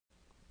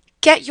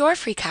Get your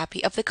free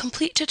copy of the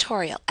complete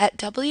tutorial at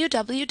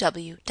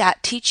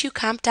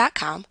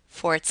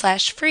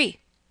www.teachucomp.com/free.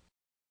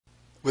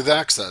 With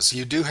Access,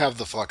 you do have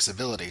the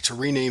flexibility to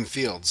rename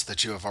fields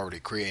that you have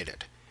already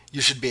created. You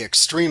should be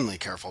extremely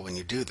careful when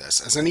you do this,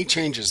 as any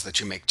changes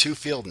that you make to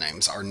field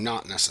names are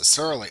not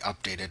necessarily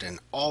updated in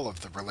all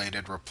of the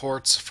related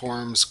reports,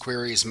 forms,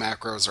 queries,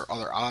 macros, or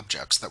other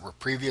objects that were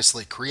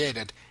previously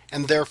created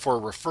and therefore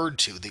referred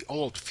to the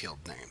old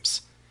field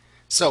names.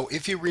 So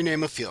if you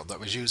rename a field that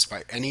was used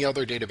by any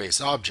other database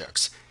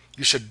objects,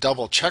 you should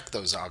double check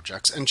those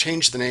objects and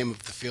change the name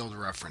of the field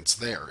reference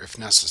there if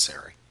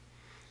necessary.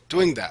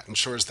 Doing that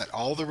ensures that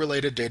all the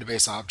related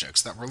database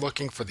objects that were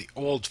looking for the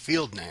old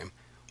field name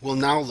will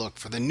now look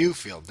for the new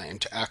field name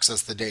to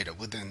access the data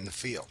within the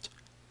field.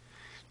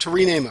 To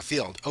rename a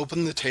field,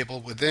 open the table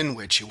within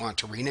which you want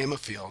to rename a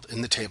field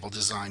in the Table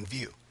Design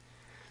view.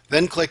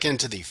 Then click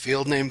into the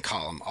Field Name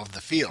column of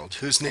the field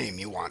whose name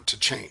you want to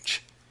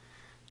change.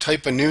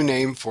 Type a new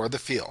name for the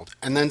field,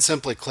 and then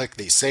simply click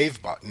the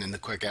Save button in the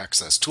Quick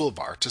Access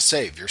toolbar to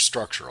save your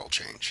structural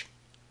change.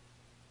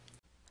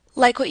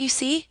 Like what you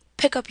see?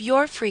 Pick up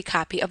your free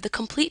copy of the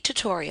complete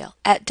tutorial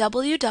at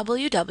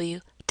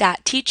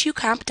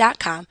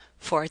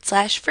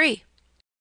www.teachucomp.com/free.